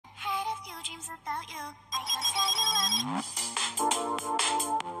dreams without you. I can't tell you.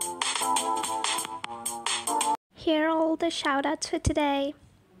 Here are all the shoutouts for today.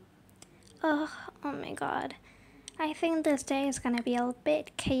 Oh my god. I think this day is gonna be a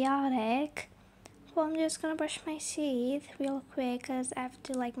bit chaotic. Well, I'm just gonna brush my teeth real quick because I have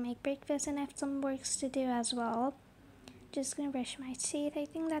to make breakfast and I have some works to do as well. Just gonna brush my teeth. I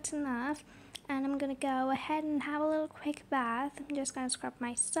think that's enough. And I'm gonna go ahead and have a little quick bath. I'm just gonna scrub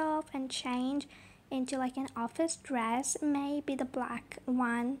myself and change into an office dress, maybe the black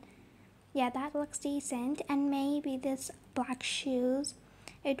one. Yeah, that looks decent. And maybe this black shoes.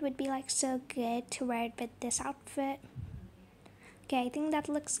 It would be so good to wear it with this outfit. Okay, I think that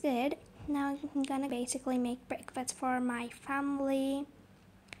looks good. Now I'm gonna basically make breakfast for my family.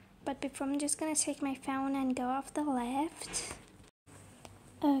 But before, I'm just gonna take my phone and go off the lift.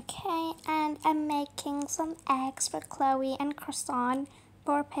 Okay, and I'm making some eggs for Chloe and croissant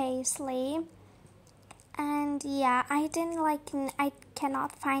for Paisley. And yeah, I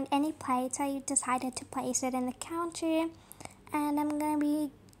cannot find any plates. I decided to place it in the counter. And I'm gonna be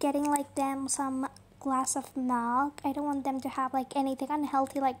getting them some glass of milk. I don't want them to have anything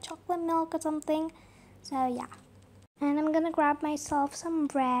unhealthy like chocolate milk or something. So yeah. And I'm gonna grab myself some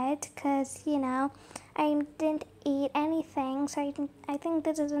bread because, I didn't eat anything. So I think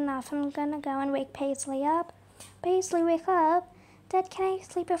this is enough. I'm gonna go and wake Paisley up. Paisley, wake up. Dad, can I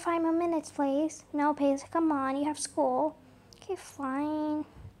sleep for 5 more minutes, please? No, Paisley, come on. You have school. Okay, fine.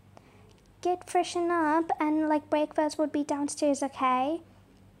 Get freshen up and breakfast would be downstairs, okay?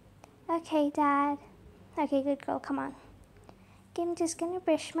 Okay, Dad. Okay, good girl, come on. Okay, I'm just gonna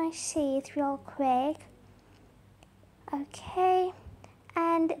brush my teeth real quick. Okay,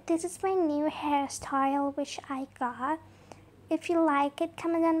 and this is my new hairstyle which I got. If you like it,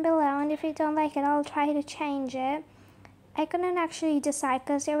 comment down below, and if you don't like it, I'll try to change it. I couldn't actually decide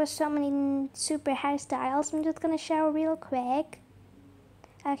because there were so many super hairstyles. I'm just gonna show real quick.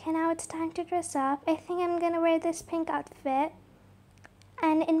 Okay, now it's time to dress up. I think I'm gonna wear this pink outfit.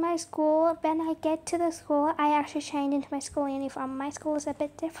 And in my school, when I get to the school, I actually change into my school uniform. My school is a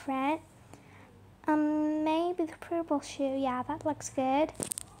bit different. Maybe the purple shoe. Yeah, that looks good.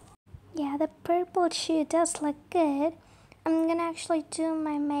 Yeah, the purple shoe does look good. I'm gonna actually do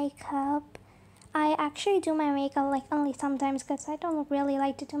my makeup. I actually do my makeup only sometimes because I don't really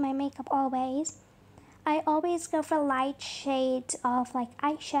like to do my makeup always. I always go for light shades of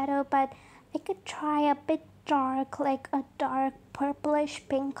eyeshadow, but I could try a bit dark, a dark purplish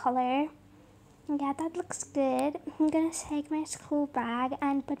pink color. Yeah, that looks good. I'm gonna take my school bag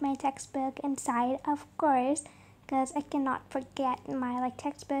and put my textbook inside, of course, because I cannot forget my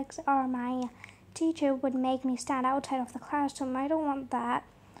textbooks, or my teacher would make me stand outside of the classroom. I don't want that,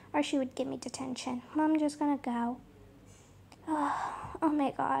 or she would give me detention. I'm just gonna go. Oh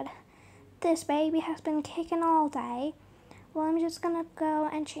my god, this baby has been kicking all day. Well, I'm just gonna go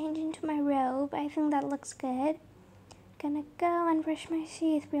and change into my robe. I think that looks good. Gonna go and brush my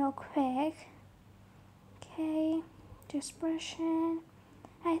teeth real quick. Okay, just brushing.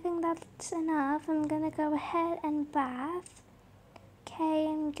 I think that's enough. I'm gonna go ahead and bath. Okay,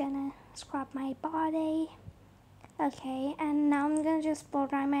 I'm gonna scrub my body. Okay, and now I'm gonna just blow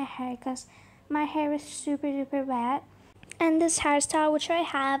dry my hair because my hair is super wet. And this hairstyle which I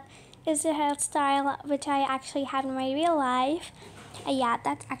have is the hairstyle which I actually have in my real life. Yeah,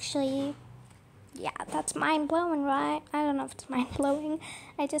 that's mind-blowing, right? I don't know if it's mind-blowing.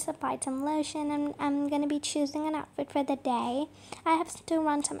 I just applied some lotion and I'm gonna be choosing an outfit for the day. I have to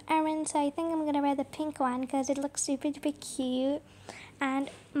run some errands, so I think I'm gonna wear the pink one because it looks super cute. And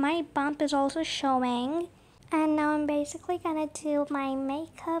my bump is also showing. And now I'm basically gonna do my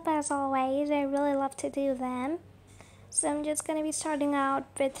makeup as always. I really love to do them. So I'm just gonna be starting out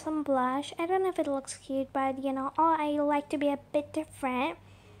with some blush. I don't know if it looks cute, but I like to be a bit different.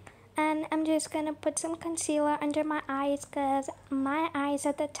 And I'm just gonna put some concealer under my eyes because my eyes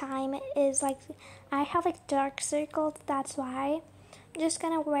at the time is I have dark circles, that's why. I'm just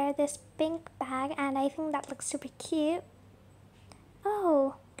gonna wear this pink bag and I think that looks super cute.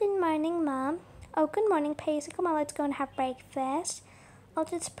 Oh, good morning, Mom. Oh, good morning, Paisley. Come on, let's go and have breakfast. I'll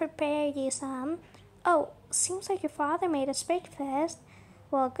just prepare you some. Oh, seems like your father made us breakfast.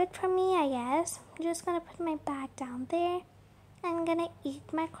 Well, good for me, I guess. I'm just gonna put my bag down there. I'm gonna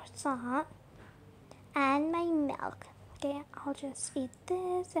eat my croissant and my milk. Okay, I'll just eat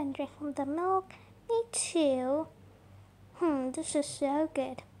this and drink the milk. Me too. This is so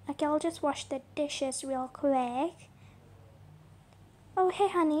good. Okay, I'll just wash the dishes real quick. Oh, hey,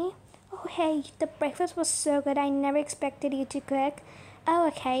 honey. Oh, hey, the breakfast was so good. I never expected you to cook. Oh,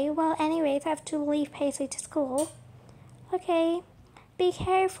 okay. Well, anyways, I have to leave Paisley to school. Okay. Be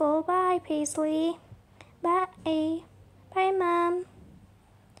careful. Bye, Paisley. Bye. Bye, Mom.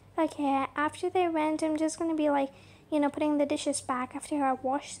 Okay, after they went, I'm just gonna be like, putting the dishes back after I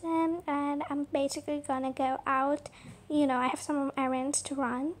wash them, and I'm basically gonna go out. I have some errands to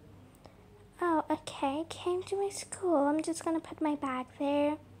run. Oh, okay, came to my school. I'm just gonna put my bag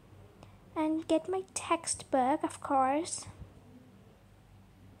there and get my textbook, of course.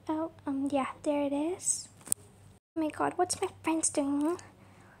 Oh, yeah, there it is. Oh my god, what's my friends doing?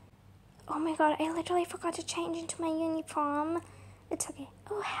 Oh my god, I literally forgot to change into my uniform. It's okay.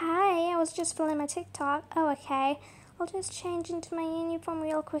 Oh, hi, I was just filming my TikTok. Oh, okay. I'll just change into my uniform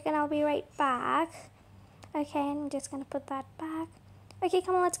real quick and I'll be right back. Okay, I'm just gonna put that back. Okay,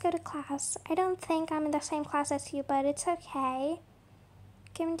 come on, let's go to class. I don't think I'm in the same class as you, but it's okay.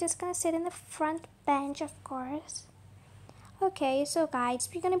 Okay, I'm just gonna sit in the front bench, of course. Okay, so guys,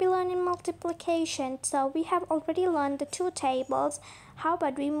 we're gonna be learning multiplication. So we have already learned the 2 tables. How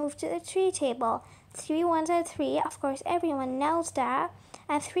about we move to the 3 table? 3 ones are 3, of course everyone knows that.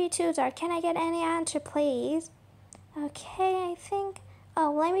 And 3 twos are, can I get any answer please? Okay, I think,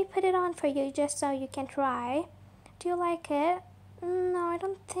 oh, let me put it on for you just so you can try. Do you like it? No, I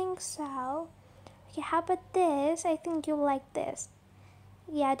don't think so. Okay, how about this? I think you like this.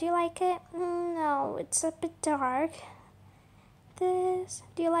 Yeah, do you like it? No, it's a bit dark. This,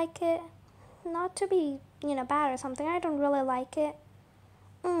 do you like it? Not to be, bad or something. I don't really like it.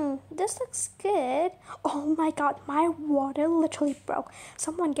 This looks good. Oh my god, my water literally broke.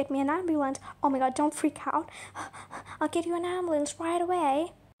 Someone get me an ambulance. Oh my god, don't freak out. I'll get you an ambulance right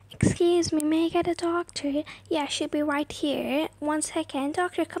away. Excuse me, may I get a doctor? Yeah, she'll be right here. 1 second.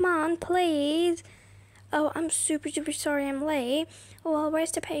 Doctor, come on, please. Oh, I'm super sorry I'm late. Well,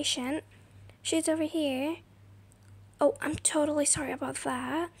 where's the patient? She's over here. Oh, I'm totally sorry about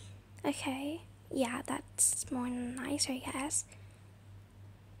that. Okay, yeah, that's more nice, I guess.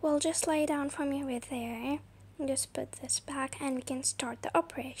 Well, just lay down for me right there. Just put this back and we can start the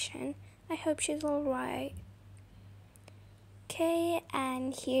operation. I hope she's alright. Okay,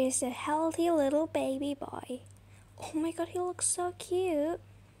 and here's a healthy little baby boy. Oh my god, he looks so cute.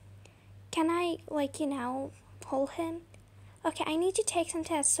 Can I, hold him? Okay, I need to take some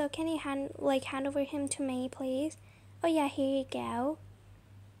tests, so can you hand over him to me, please? Oh yeah, here you go.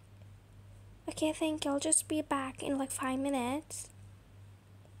 Okay, thank you. I'll just be back in 5 minutes.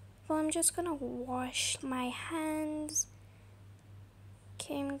 Well, I'm just gonna wash my hands.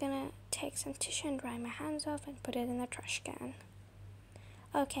 Okay, I'm gonna take some tissue and dry my hands off and put it in the trash can.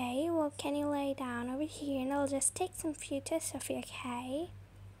 Okay, well, can you lay down over here and I'll just take some few tests of you, okay?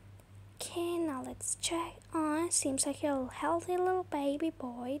 Okay, now let's check on. Seems like you're a healthy little baby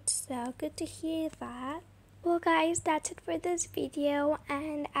boy, so good to hear that. Well guys, that's it for this video,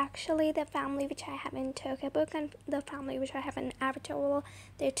 and actually the family which I have in TOCA book and the family which I have in Avatar World,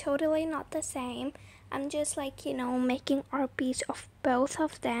 they're totally not the same. I'm just making RPs of both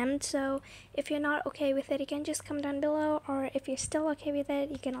of them, so if you're not okay with it, you can just comment down below, or if you're still okay with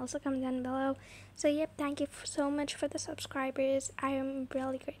it, you can also comment down below. So yep, thank you so much for the subscribers. I am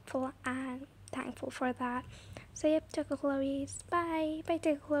really grateful and thankful for that. So yep, TOCA Chloe's. Bye. Bye,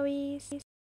 TOCA Chloe's.